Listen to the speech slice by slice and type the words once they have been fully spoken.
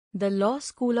The Law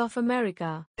School of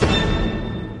America.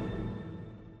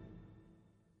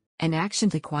 An action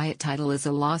to quiet title is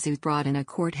a lawsuit brought in a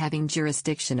court having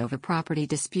jurisdiction over property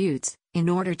disputes, in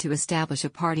order to establish a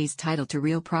party's title to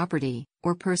real property,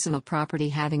 or personal property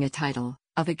having a title,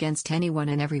 of against anyone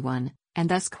and everyone, and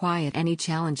thus quiet any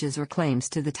challenges or claims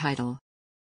to the title.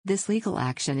 This legal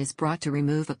action is brought to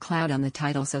remove a cloud on the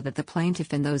title so that the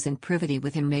plaintiff and those in privity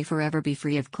with him may forever be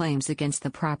free of claims against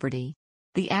the property.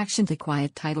 The action to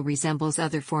quiet title resembles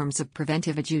other forms of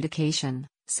preventive adjudication,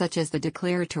 such as the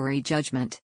declaratory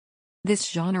judgment. This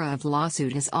genre of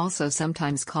lawsuit is also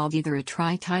sometimes called either a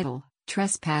tri-title,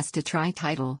 trespass to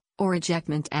tri-title, or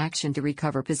ejectment action to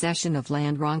recover possession of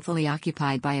land wrongfully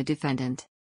occupied by a defendant.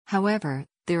 However,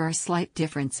 there are slight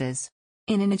differences.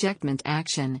 In an ejectment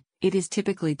action, it is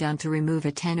typically done to remove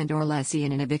a tenant or lessee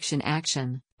in an eviction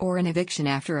action, or an eviction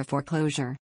after a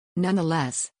foreclosure.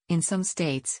 Nonetheless, in some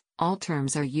states, all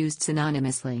terms are used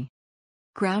synonymously.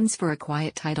 Grounds for a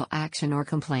quiet title action or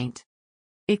complaint.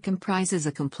 It comprises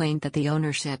a complaint that the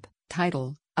ownership,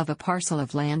 title, of a parcel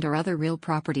of land or other real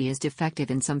property is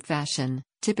defective in some fashion,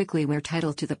 typically where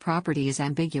title to the property is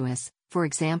ambiguous, for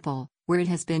example, where it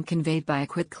has been conveyed by a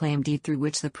quitclaim deed through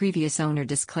which the previous owner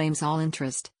disclaims all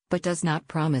interest, but does not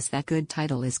promise that good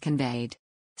title is conveyed.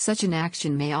 Such an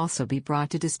action may also be brought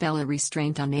to dispel a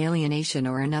restraint on alienation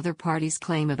or another party's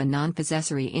claim of a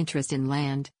non-possessory interest in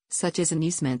land, such as an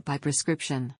easement by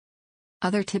prescription.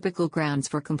 Other typical grounds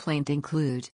for complaint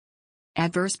include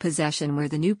adverse possession, where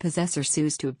the new possessor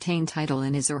sues to obtain title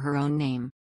in his or her own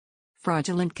name.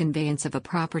 Fraudulent conveyance of a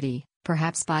property,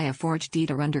 perhaps by a forged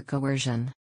deed or under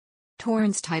coercion.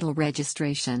 Torrens title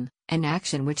registration, an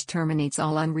action which terminates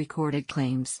all unrecorded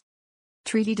claims.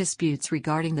 Treaty disputes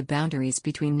regarding the boundaries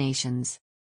between nations.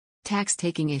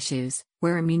 Tax-taking issues,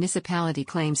 where a municipality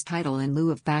claims title in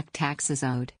lieu of back taxes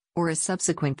owed, or a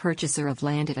subsequent purchaser of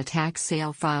land at a tax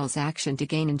sale files action to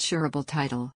gain insurable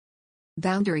title.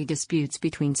 Boundary disputes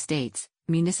between states,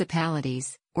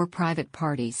 municipalities, or private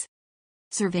parties.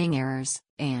 Surveying errors,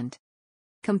 and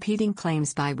competing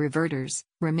claims by reverters,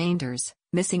 remainders,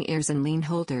 missing heirs and lien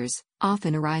holders,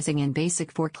 often arising in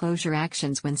basic foreclosure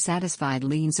actions when satisfied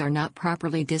liens are not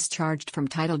properly discharged from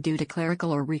title due to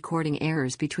clerical or recording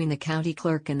errors between the county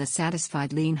clerk and the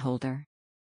satisfied lien holder.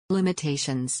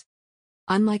 Limitations.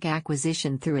 Unlike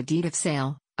acquisition through a deed of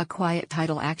sale, a quiet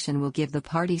title action will give the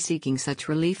party seeking such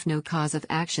relief no cause of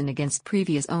action against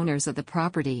previous owners of the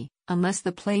property, unless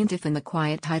the plaintiff in the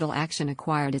quiet title action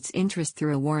acquired its interest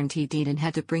through a warranty deed and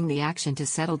had to bring the action to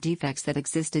settle defects that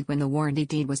existed when the warranty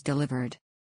deed was delivered.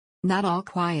 Not all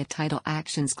quiet title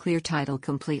actions clear title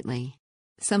completely.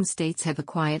 Some states have a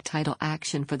quiet title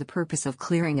action for the purpose of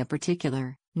clearing a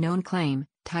particular, known claim,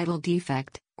 title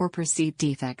defect, or perceived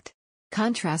defect.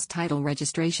 Contrast title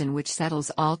registration, which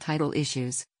settles all title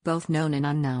issues, both known and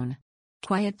unknown.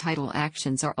 Quiet title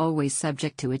actions are always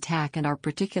subject to attack and are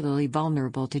particularly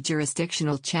vulnerable to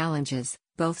jurisdictional challenges,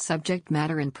 both subject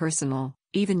matter and personal,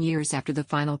 even years after the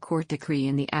final court decree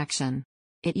in the action.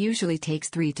 It usually takes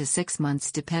 3 to 6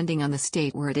 months depending on the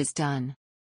state where it is done.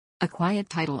 A quiet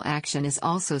title action is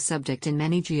also subject in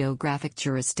many geographic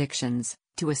jurisdictions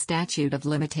to a statute of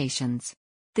limitations.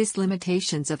 This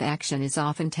limitations of action is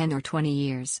often 10 or 20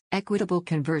 years. Equitable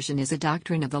conversion is a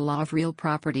doctrine of the law of real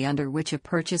property under which a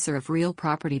purchaser of real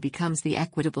property becomes the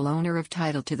equitable owner of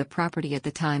title to the property at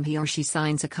the time he or she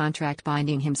signs a contract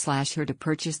binding him/her to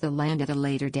purchase the land at a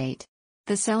later date.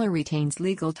 The seller retains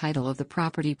legal title of the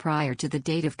property prior to the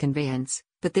date of conveyance,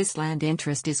 but this land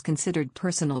interest is considered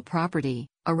personal property,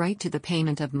 a right to the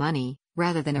payment of money,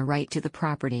 rather than a right to the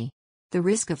property. The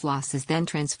risk of loss is then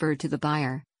transferred to the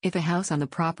buyer. If a house on the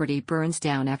property burns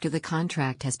down after the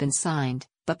contract has been signed,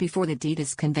 but before the deed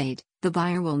is conveyed, the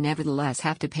buyer will nevertheless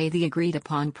have to pay the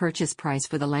agreed-upon purchase price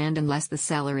for the land unless the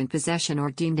seller in possession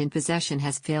or deemed in possession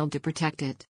has failed to protect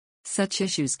it. Such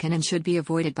issues can and should be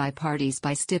avoided by parties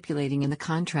by stipulating in the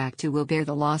contract who will bear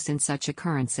the loss in such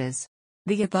occurrences.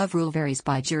 The above rule varies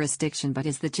by jurisdiction but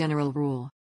is the general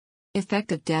rule.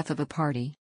 Effective death of a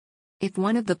party. If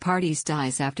one of the parties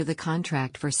dies after the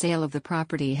contract for sale of the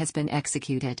property has been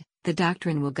executed, the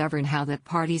doctrine will govern how that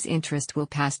party's interest will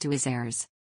pass to his heirs.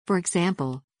 For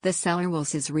example, the seller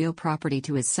wills his real property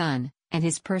to his son, and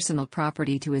his personal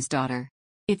property to his daughter.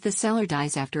 If the seller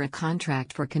dies after a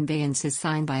contract for conveyance is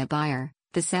signed by a buyer,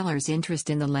 the seller's interest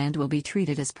in the land will be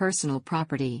treated as personal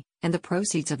property, and the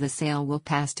proceeds of the sale will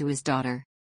pass to his daughter.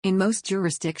 In most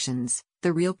jurisdictions,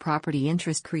 the real property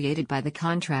interest created by the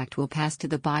contract will pass to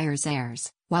the buyer's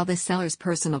heirs, while the seller's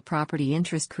personal property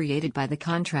interest created by the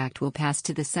contract will pass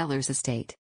to the seller's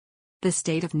estate. The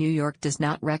state of New York does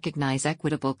not recognize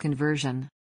equitable conversion.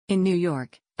 In New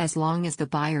York, as long as the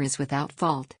buyer is without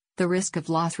fault, the risk of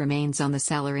loss remains on the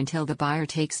seller until the buyer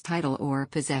takes title or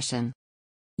possession.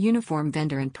 Uniform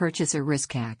Vendor and Purchaser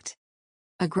Risk Act.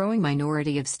 A growing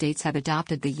minority of states have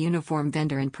adopted the Uniform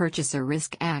Vendor and Purchaser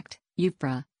Risk Act,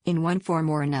 UVPRA, in one form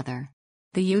or another.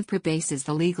 The UVPRA bases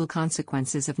the legal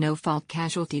consequences of no-fault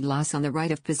casualty loss on the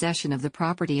right of possession of the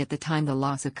property at the time the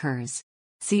loss occurs.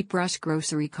 See Brush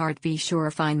Grocery Cart v. Shore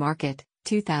Fine Market,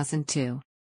 2002.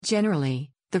 Generally,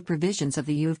 the provisions of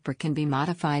the UVPRA can be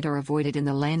modified or avoided in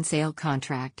the land sale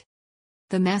contract.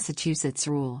 The Massachusetts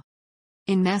Rule.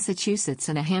 In Massachusetts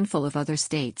and a handful of other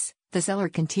states, the seller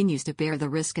continues to bear the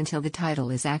risk until the title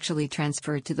is actually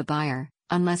transferred to the buyer,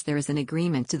 unless there is an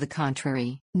agreement to the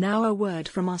contrary. Now a word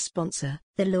from our sponsor,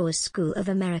 the Law School of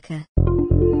America.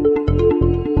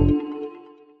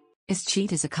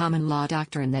 Escheat is a common law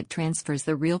doctrine that transfers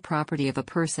the real property of a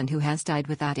person who has died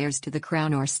without heirs to the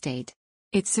Crown or state.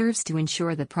 It serves to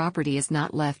ensure the property is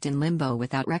not left in limbo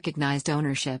without recognized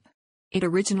ownership. It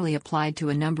originally applied to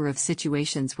a number of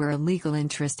situations where a legal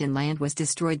interest in land was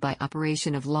destroyed by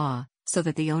operation of law, so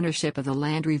that the ownership of the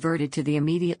land reverted to the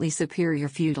immediately superior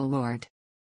feudal lord.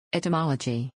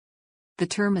 Etymology. The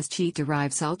term escheat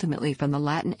derives ultimately from the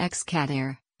Latin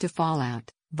excadere, to fall out,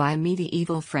 via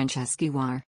medieval French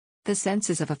esquivoir. The sense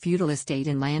is of a feudal estate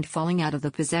in land falling out of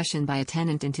the possession by a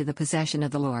tenant into the possession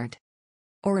of the lord.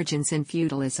 Origins in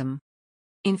feudalism.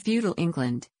 In feudal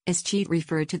England, escheat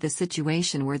referred to the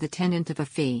situation where the tenant of a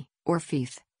fee, or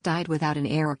fief, died without an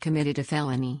heir or committed a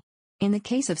felony. In the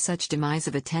case of such demise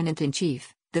of a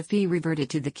tenant-in-chief, the fee reverted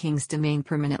to the king's domain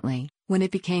permanently, when it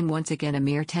became once again a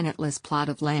mere tenantless plot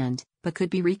of land, but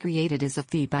could be recreated as a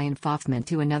fee by enfeoffment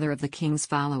to another of the king's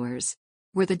followers.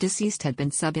 Where the deceased had been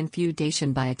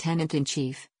sub-infeudation by a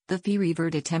tenant-in-chief, the fee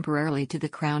reverted temporarily to the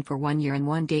crown for 1 year and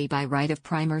 1 day by right of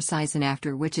primer sizen,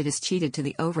 after which it escheated to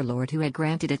the overlord who had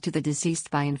granted it to the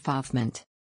deceased by enfeoffment.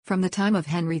 From the time of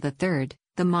Henry III,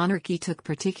 the monarchy took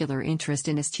particular interest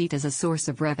in escheat as a source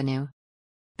of revenue.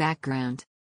 Background.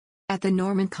 At the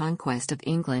Norman conquest of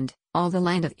England, all the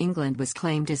land of England was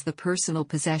claimed as the personal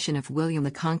possession of William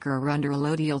the Conqueror under a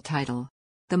allodial title.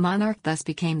 The monarch thus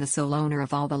became the sole owner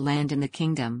of all the land in the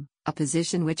kingdom, a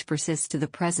position which persists to the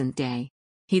present day.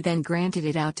 He then granted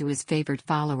it out to his favored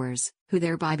followers, who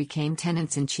thereby became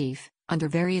tenants-in-chief, under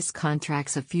various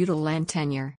contracts of feudal land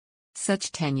tenure.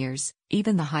 Such tenures,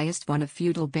 even the highest one of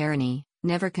feudal barony,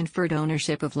 never conferred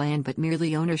ownership of land but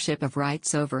merely ownership of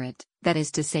rights over it, that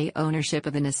is to say, ownership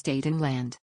of an estate in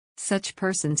land. Such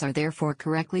persons are therefore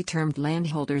correctly termed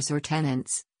landholders or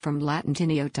tenants, from Latin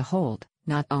teneo to hold,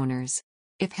 not owners.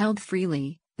 If held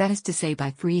freely, that is to say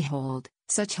by freehold,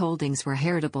 such holdings were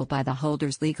heritable by the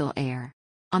holder's legal heir.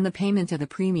 On the payment of a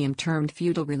premium termed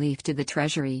feudal relief to the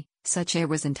treasury, such heir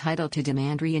was entitled to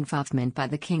demand re-enfeoffment by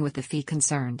the king with the fee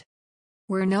concerned.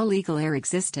 Where no legal heir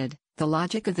existed, the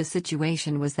logic of the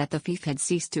situation was that the fief had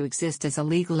ceased to exist as a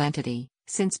legal entity,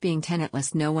 since being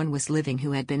tenantless no one was living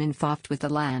who had been enfeoffed with the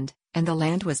land, and the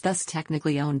land was thus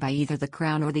technically owned by either the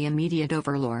crown or the immediate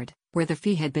overlord, where the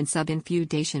fee had been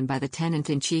sub-infeudation by the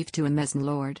tenant-in-chief to a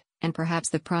mezzanlord, and perhaps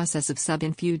the process of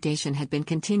sub-infeudation had been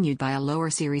continued by a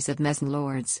lower series of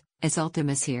mezzanlords, as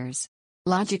ultimus heirs.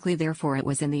 Logically therefore it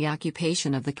was in the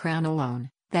occupation of the crown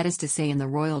alone, that is to say in the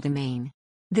royal domain.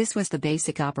 This was the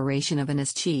basic operation of an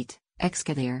escheat,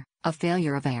 excadere, a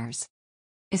failure of heirs.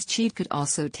 Escheat could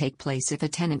also take place if a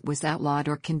tenant was outlawed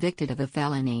or convicted of a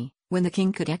felony, when the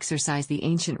king could exercise the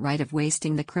ancient right of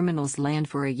wasting the criminal's land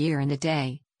for a year and a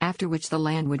day, after which the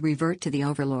land would revert to the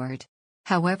overlord.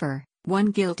 However,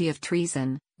 one guilty of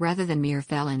treason, rather than mere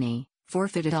felony,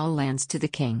 forfeited all lands to the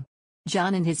king.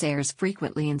 John and his heirs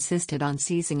frequently insisted on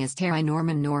seizing as terrae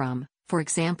Normanorum, for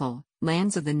example,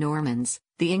 lands of the Normans,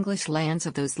 the English lands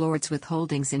of those lords with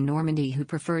holdings in Normandy who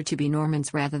preferred to be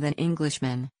Normans rather than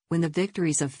Englishmen. When the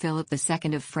victories of Philip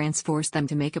II of France forced them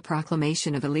to make a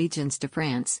proclamation of allegiance to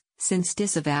France, since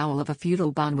disavowal of a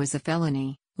feudal bond was a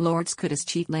felony, lords could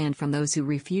escheat land from those who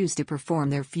refused to perform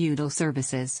their feudal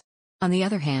services. On the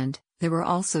other hand, there were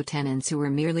also tenants who were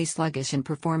merely sluggish in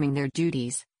performing their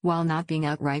duties, while not being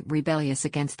outright rebellious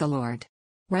against the lord.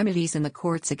 Remedies in the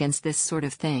courts against this sort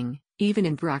of thing, even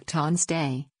in Bracton's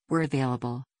day, were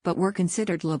available, but were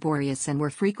considered laborious and were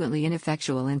frequently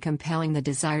ineffectual in compelling the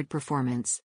desired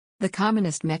performance. The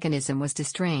commonest mechanism was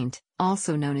distraint,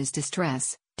 also known as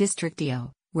distress,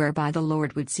 districtio, whereby the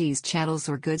lord would seize chattels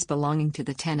or goods belonging to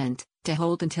the tenant, to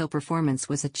hold until performance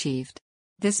was achieved.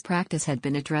 This practice had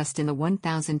been addressed in the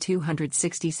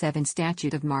 1267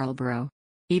 Statute of Marlborough.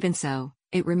 Even so,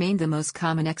 it remained the most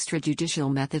common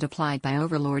extrajudicial method applied by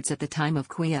overlords at the time of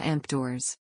quia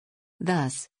emptors.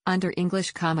 Thus, under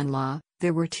English common law,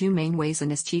 There were two main ways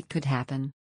an escheat could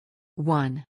happen.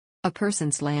 1. A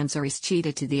person's lands are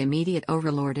escheated to the immediate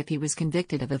overlord if he was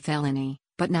convicted of a felony,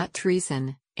 but not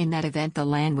treason. In that event the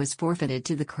land was forfeited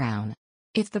to the crown.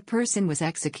 If the person was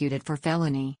executed for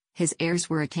felony, his heirs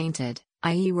were attainted,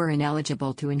 i.e. were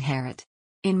ineligible to inherit.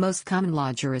 In most common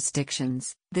law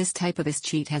jurisdictions, this type of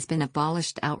escheat has been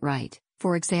abolished outright,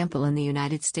 for example in the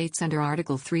United States under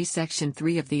Article 3 Section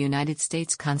 3 of the United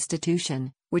States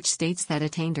Constitution, which states that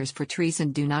attainders for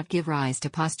treason do not give rise to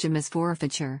posthumous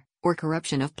forfeiture, or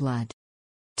corruption of blood.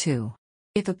 2.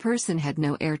 If a person had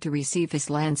no heir to receive his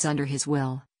lands under his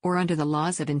will, or under the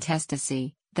laws of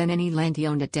intestacy, then any land he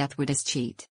owned at death would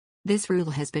escheat. This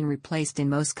rule has been replaced in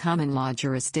most common law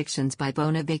jurisdictions by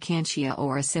bona vacantia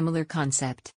or a similar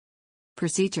concept.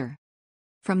 Procedure.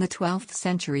 From the 12th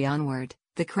century onward,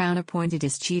 the Crown appointed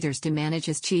escheators to manage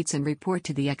escheats and report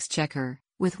to the Exchequer,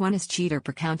 with one escheator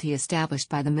per county established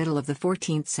by the middle of the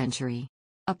 14th century.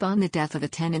 Upon the death of a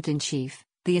tenant-in-chief,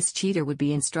 the escheator would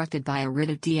be instructed by a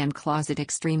writ of diem clause ad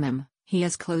extremum, he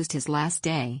has closed his last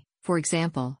day, for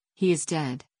example, he is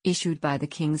dead, issued by the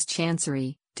King's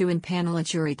Chancery, to impanel a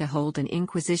jury to hold an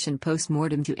inquisition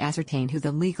post-mortem to ascertain who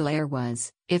the legal heir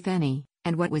was, if any,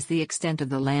 and what was the extent of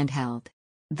the land held.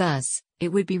 Thus,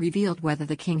 it would be revealed whether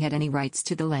the king had any rights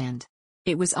to the land.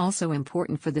 It was also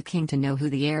important for the king to know who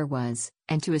the heir was,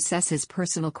 and to assess his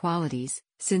personal qualities,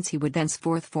 since he would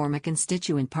thenceforth form a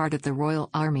constituent part of the royal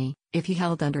army, if he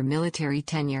held under military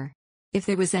tenure. If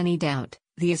there was any doubt,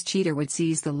 the escheator would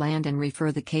seize the land and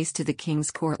refer the case to the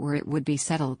king's court where it would be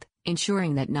settled,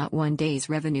 ensuring that not one day's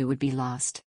revenue would be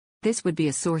lost. This would be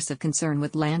a source of concern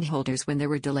with landholders when there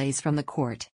were delays from the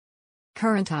court.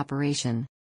 Current operation.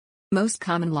 Most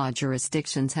common law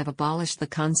jurisdictions have abolished the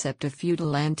concept of feudal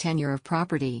land tenure of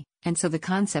property, and so the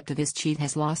concept of escheat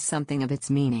has lost something of its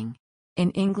meaning.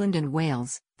 In England and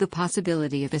Wales, the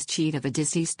possibility of escheat of a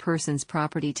deceased person's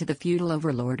property to the feudal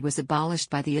overlord was abolished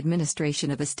by the Administration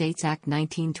of Estates Act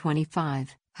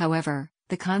 1925, however,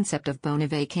 the concept of bona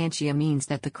vacantia means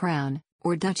that the Crown,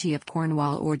 or Duchy of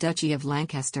Cornwall or Duchy of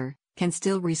Lancaster, can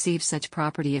still receive such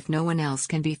property if no one else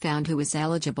can be found who is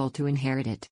eligible to inherit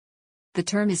it. The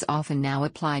term is often now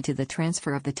applied to the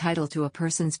transfer of the title to a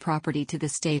person's property to the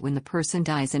state when the person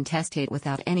dies intestate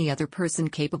without any other person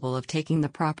capable of taking the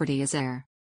property as heir.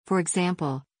 For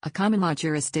example, a common law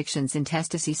jurisdiction's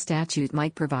intestacy statute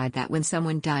might provide that when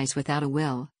someone dies without a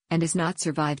will, and is not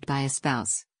survived by a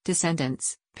spouse,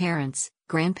 descendants, parents,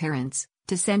 grandparents,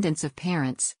 descendants of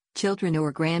parents, children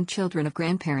or grandchildren of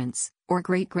grandparents, or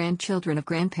great-grandchildren of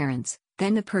grandparents,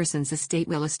 then the person's estate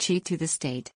will escheat to the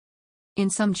state. In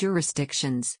some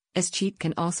jurisdictions, escheat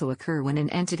can also occur when an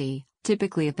entity,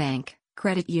 typically a bank,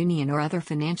 credit union or other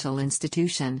financial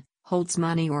institution, holds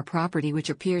money or property which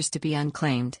appears to be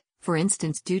unclaimed, for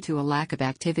instance due to a lack of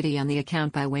activity on the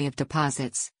account by way of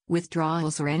deposits,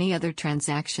 withdrawals or any other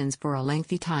transactions for a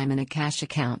lengthy time in a cash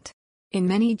account. In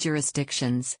many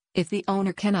jurisdictions, if the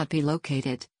owner cannot be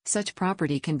located, such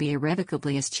property can be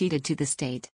irrevocably escheated to the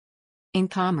state. In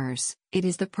commerce, it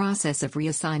is the process of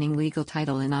reassigning legal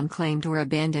title in unclaimed or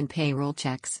abandoned payroll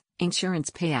checks, insurance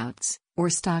payouts, or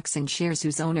stocks and shares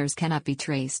whose owners cannot be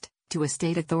traced, to a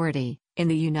state authority. In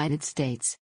the United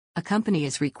States, a company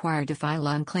is required to file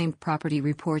unclaimed property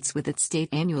reports with its state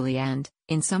annually and,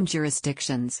 in some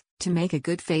jurisdictions, to make a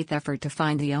good faith effort to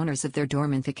find the owners of their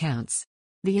dormant accounts.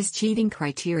 The escheating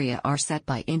criteria are set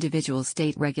by individual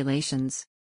state regulations.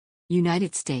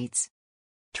 United States.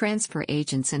 Transfer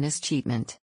agents and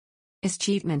escheatment.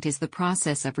 Escheatment is the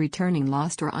process of returning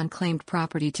lost or unclaimed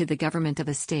property to the government of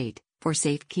a state, for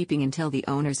safekeeping until the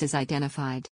owners is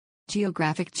identified.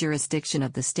 Geographic jurisdiction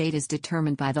of the state is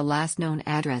determined by the last known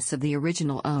address of the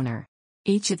original owner.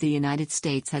 Each of the United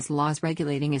States has laws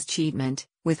regulating escheatment,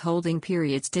 with holding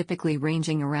periods typically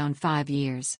ranging around 5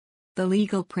 years. The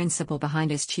legal principle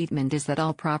behind escheatment is that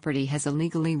all property has a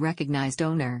legally recognized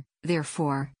owner,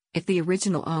 therefore, if the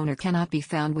original owner cannot be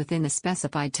found within the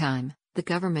specified time, the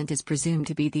government is presumed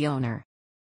to be the owner.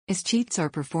 Escheats are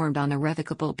performed on a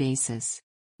revocable basis.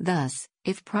 Thus,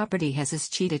 if property has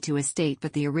escheated to a state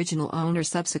but the original owner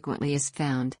subsequently is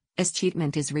found,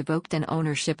 escheatment is revoked and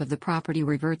ownership of the property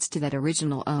reverts to that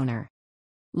original owner.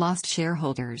 Lost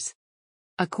shareholders.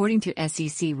 According to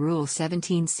SEC Rule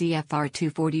 17 CFR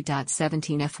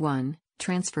 240.17 F1,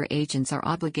 transfer agents are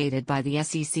obligated by the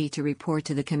SEC to report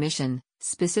to the Commission,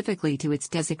 specifically to its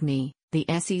designee, the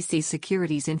SEC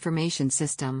Securities Information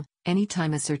System,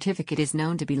 anytime a certificate is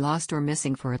known to be lost or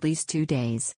missing for at least 2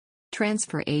 days.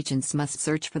 Transfer agents must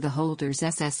search for the holder's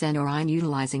SSN or IN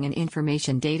utilizing an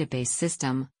information database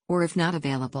system, or if not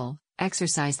available,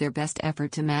 exercise their best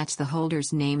effort to match the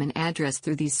holder's name and address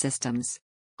through these systems.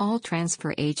 All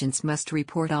transfer agents must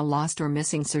report all lost or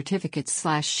missing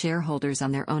certificates/shareholders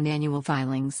on their own annual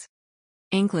filings.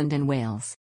 England and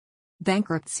Wales.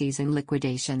 Bankruptcies and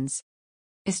liquidations.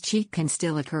 Escheat can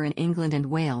still occur in England and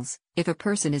Wales if a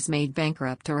person is made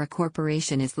bankrupt or a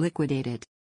corporation is liquidated.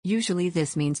 Usually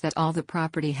this means that all the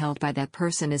property held by that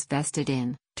person is vested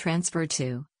in, transferred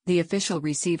to, the official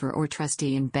receiver or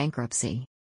trustee in bankruptcy.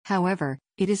 However,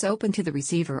 it is open to the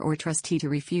receiver or trustee to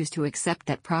refuse to accept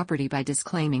that property by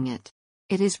disclaiming it.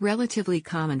 It is relatively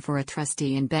common for a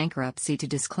trustee in bankruptcy to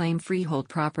disclaim freehold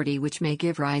property which may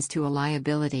give rise to a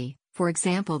liability. For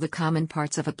example, the common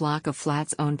parts of a block of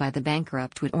flats owned by the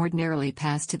bankrupt would ordinarily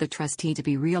pass to the trustee to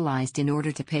be realized in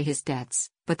order to pay his debts,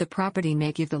 but the property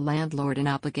may give the landlord an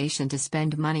obligation to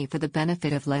spend money for the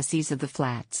benefit of lessees of the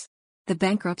flats. The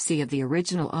bankruptcy of the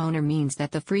original owner means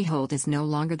that the freehold is no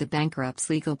longer the bankrupt's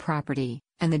legal property,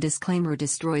 and the disclaimer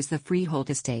destroys the freehold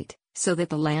estate, so that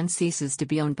the land ceases to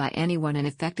be owned by anyone and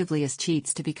effectively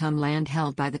escheats to become land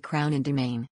held by the Crown in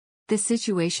domain. This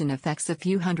situation affects a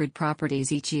few hundred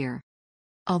properties each year.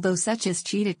 Although such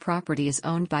escheated property is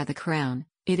owned by the Crown,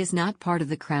 it is not part of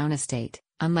the Crown estate,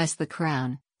 unless the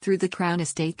Crown, through the Crown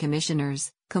Estate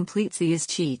Commissioners, completes the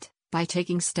escheat, by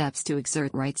taking steps to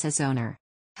exert rights as owner.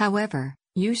 However,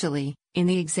 usually, in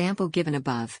the example given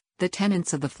above, the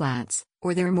tenants of the flats,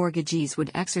 or their mortgagees would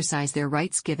exercise their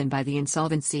rights given by the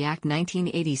Insolvency Act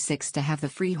 1986 to have the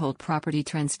freehold property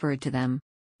transferred to them.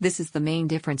 This is the main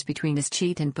difference between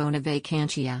escheat and bona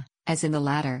vacantia, as in the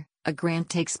latter, a grant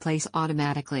takes place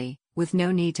automatically, with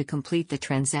no need to complete the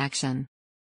transaction.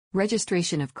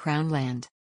 Registration of Crown land.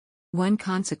 One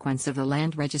consequence of the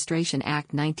Land Registration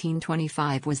Act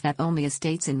 1925 was that only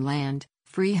estates in land,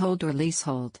 freehold or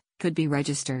leasehold, could be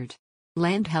registered.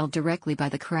 Land held directly by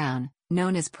the Crown,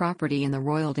 known as property in the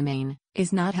royal domain,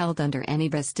 is not held under any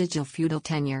vestigial feudal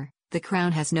tenure. The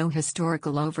Crown has no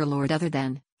historical overlord other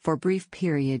than, for brief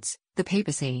periods, the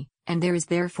papacy, and there is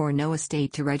therefore no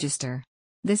estate to register.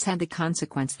 This had the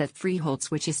consequence that freeholds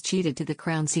which escheated to the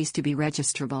Crown ceased to be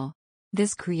registrable.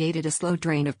 This created a slow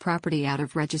drain of property out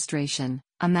of registration,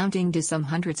 amounting to some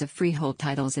hundreds of freehold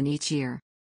titles in each year.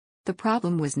 The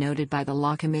problem was noted by the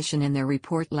Law Commission in their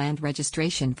report Land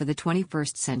Registration for the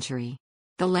 21st Century.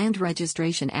 The Land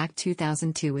Registration Act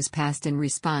 2002 was passed in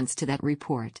response to that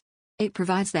report. It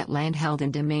provides that land held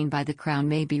in domain by the Crown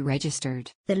may be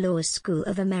registered. The Law School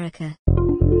of America.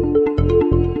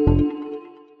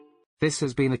 This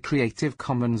has been a Creative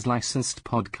Commons licensed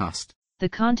podcast. The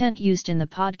content used in the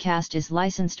podcast is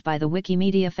licensed by the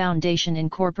Wikimedia Foundation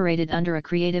Incorporated under a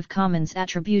Creative Commons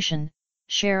Attribution,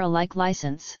 Share Alike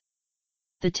license.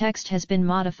 The text has been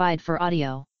modified for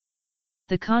audio.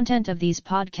 The content of these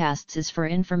podcasts is for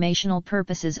informational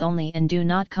purposes only and do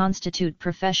not constitute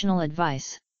professional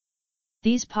advice.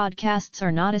 These podcasts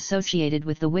are not associated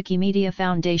with the Wikimedia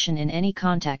Foundation in any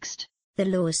context. The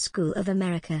Law School of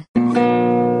America.